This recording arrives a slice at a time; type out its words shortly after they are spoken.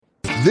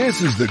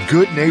This is the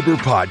Good Neighbor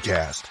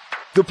Podcast,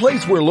 the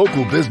place where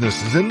local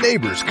businesses and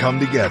neighbors come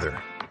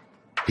together.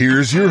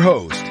 Here's your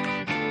host,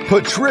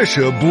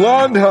 Patricia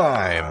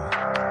Blondheim.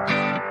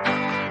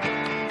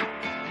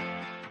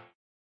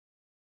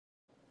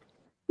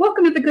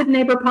 Welcome to the Good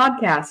Neighbor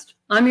Podcast.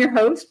 I'm your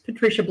host,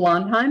 Patricia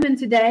Blondheim, and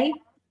today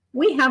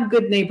we have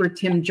good neighbor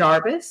Tim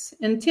Jarvis.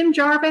 And Tim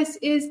Jarvis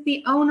is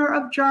the owner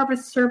of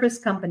Jarvis Service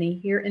Company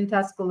here in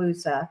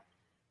Tuscaloosa.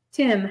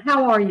 Tim,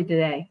 how are you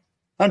today?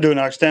 I'm doing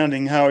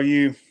outstanding. How are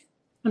you?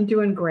 I'm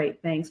doing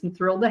great, thanks. I'm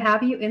thrilled to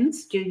have you in the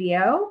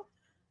studio.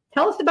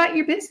 Tell us about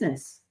your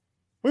business.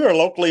 We are a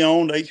locally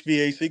owned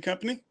HVAC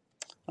company.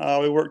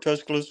 We work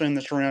Tuscaloosa and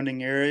the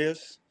surrounding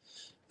areas,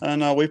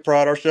 and we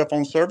pride ourselves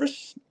on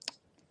service.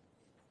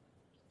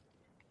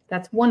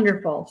 That's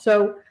wonderful.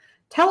 So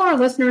tell our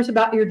listeners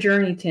about your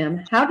journey,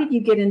 Tim. How did you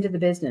get into the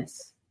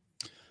business?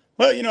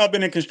 Well, I've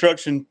been in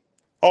construction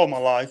all my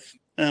life,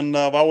 and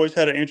I've always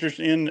had an interest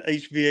in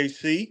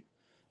HVAC.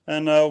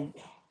 And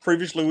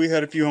previously, we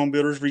had a few home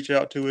builders reach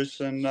out to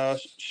us and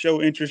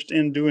show interest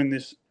in doing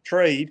this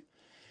trade.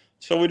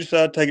 So we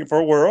decided to take it for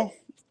a whirl,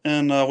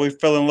 and we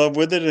fell in love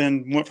with it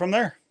and went from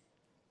there.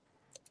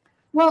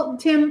 Well,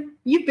 Tim,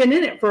 you've been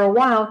in it for a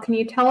while. Can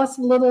you tell us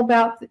a little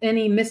about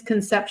any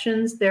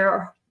misconceptions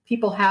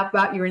people have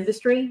about your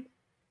industry?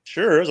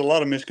 Sure, there's a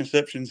lot of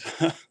misconceptions.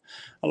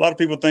 A lot of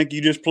people think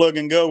you just plug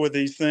and go with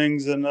these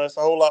things, and it's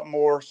a whole lot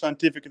more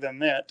scientific than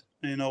that.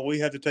 We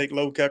have to take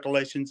load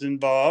calculations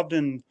involved,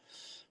 and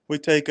we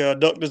take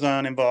duct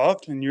design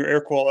involved and your air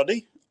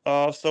quality.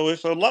 So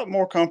it's a lot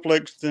more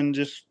complex than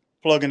just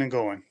plugging and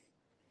going.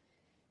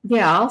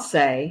 Yeah, I'll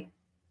say.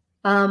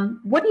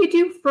 What do you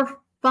do for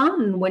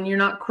fun when you're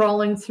not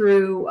crawling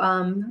through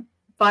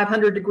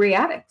 500-degree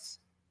attics?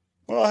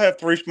 Well, I have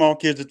 3 small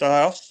kids at the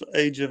house,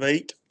 age of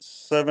 8,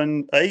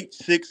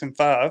 6, and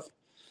 5.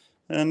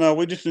 And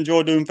we just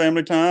enjoy doing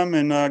family time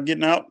and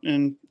getting out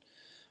and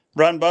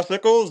riding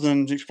bicycles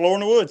and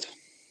exploring the woods.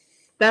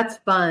 That's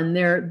fun.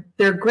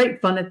 They're great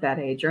fun at that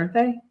age, aren't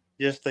they?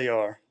 Yes, they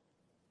are.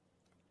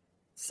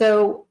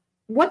 So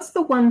what's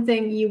the one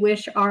thing you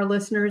wish our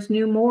listeners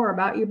knew more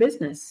about your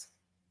business?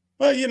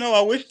 Well,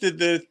 I wish that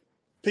the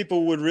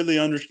people would really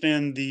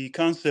understand the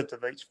concept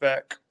of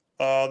HVAC,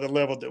 the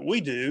level that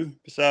we do,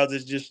 besides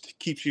it just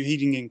keeps you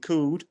heating and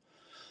cooled.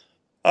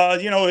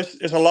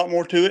 It's a lot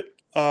more to it.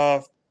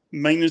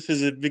 Maintenance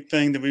is a big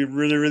thing that we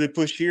really, really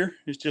push here.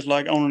 It's just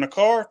like owning a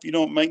car. If you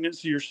don't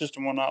maintenance, your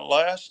system will not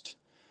last.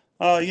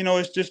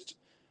 It's just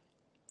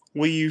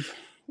we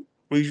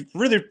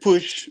really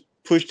push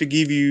to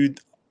give you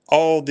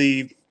all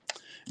the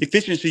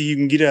efficiency you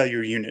can get out of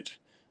your unit.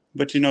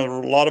 But, a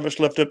lot of it's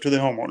left up to the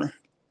homeowner.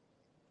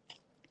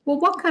 Well,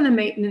 what kind of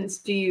maintenance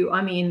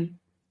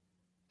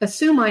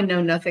assume I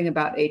know nothing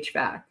about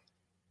HVAC.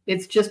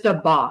 It's just a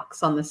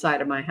box on the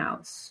side of my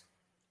house.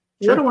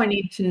 Sure. What do I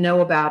need to know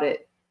about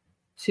it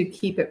to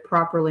keep it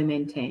properly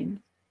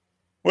maintained?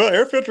 Well,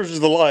 air filters is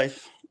the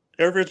life.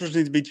 Air filters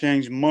need to be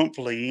changed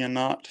monthly and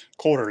not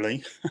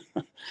quarterly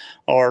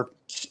or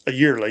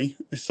yearly.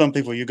 Some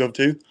people you go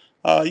to.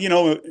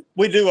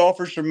 We do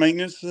offer some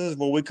maintenances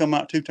where we come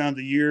out 2 times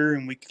a year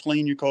and we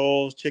clean your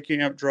coils, check your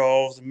amp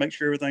draws, and make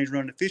sure everything's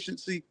running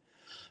efficiency.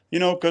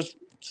 Because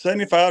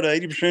 75 to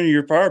 80% of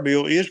your power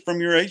bill is from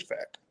your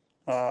HVAC.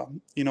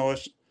 You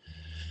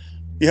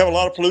have a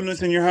lot of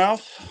pollutants in your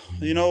house.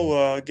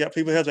 Got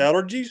people who have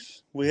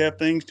allergies. We have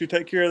things to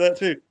take care of that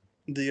too.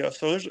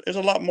 So there's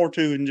a lot more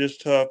to than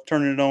just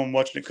turning it on,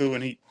 watching it cool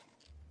and heat.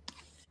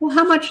 Well,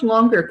 how much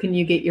longer can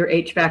you get your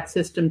HVAC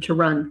system to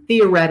run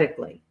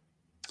theoretically?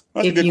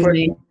 That's if you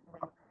maintain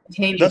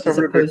it as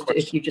opposed to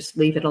if you just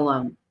leave it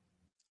alone?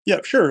 Yeah,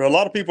 sure. A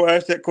lot of people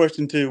ask that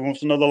question too.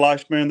 Wants to know the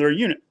lifespan of their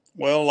unit.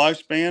 Well,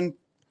 lifespan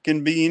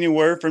can be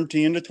anywhere from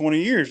 10 to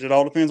 20 years. It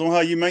all depends on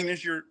how you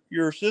maintenance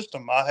your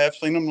system. I have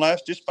seen them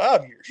last just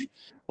 5 years,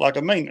 like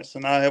a maintenance,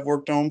 and I have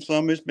worked on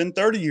some that's been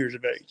 30 years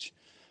of age.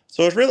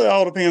 So it really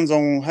all depends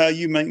on how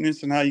you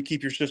maintenance and how you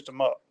keep your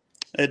system up.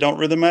 It don't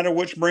really matter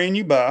which brand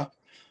you buy.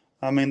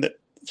 That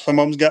some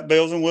of them's got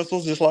bells and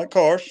whistles just like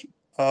cars.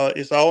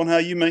 It's all on how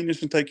you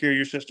maintenance and take care of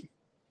your system.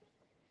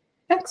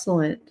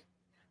 Excellent.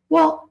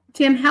 Well,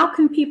 Tim, how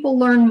can people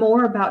learn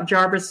more about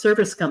Jarvis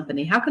Service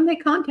Company? How can they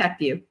contact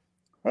you?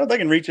 Well, they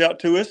can reach out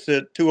to us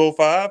at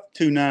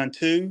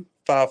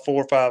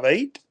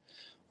 205-292-5458,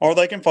 or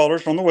they can follow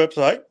us on the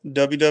website,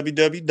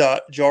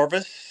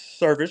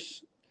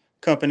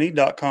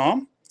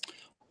 www.jarvisservicecompany.com,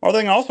 or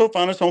they can also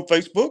find us on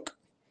Facebook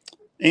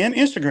and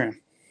Instagram.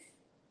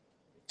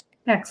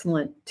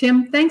 Excellent.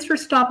 Tim, thanks for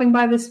stopping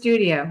by the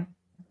studio.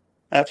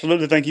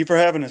 Absolutely. Thank you for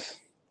having us.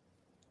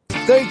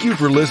 Thank you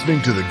for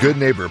listening to the Good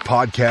Neighbor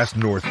Podcast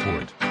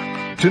Northport.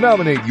 To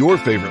nominate your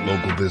favorite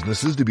local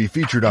businesses to be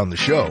featured on the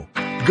show,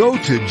 go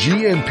to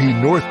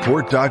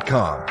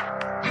gnpnorthport.com.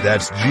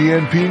 That's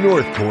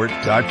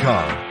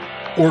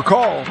gnpnorthport.com. Or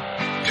call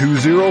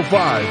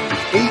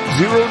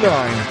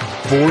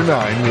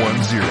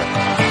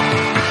 205-809-4910.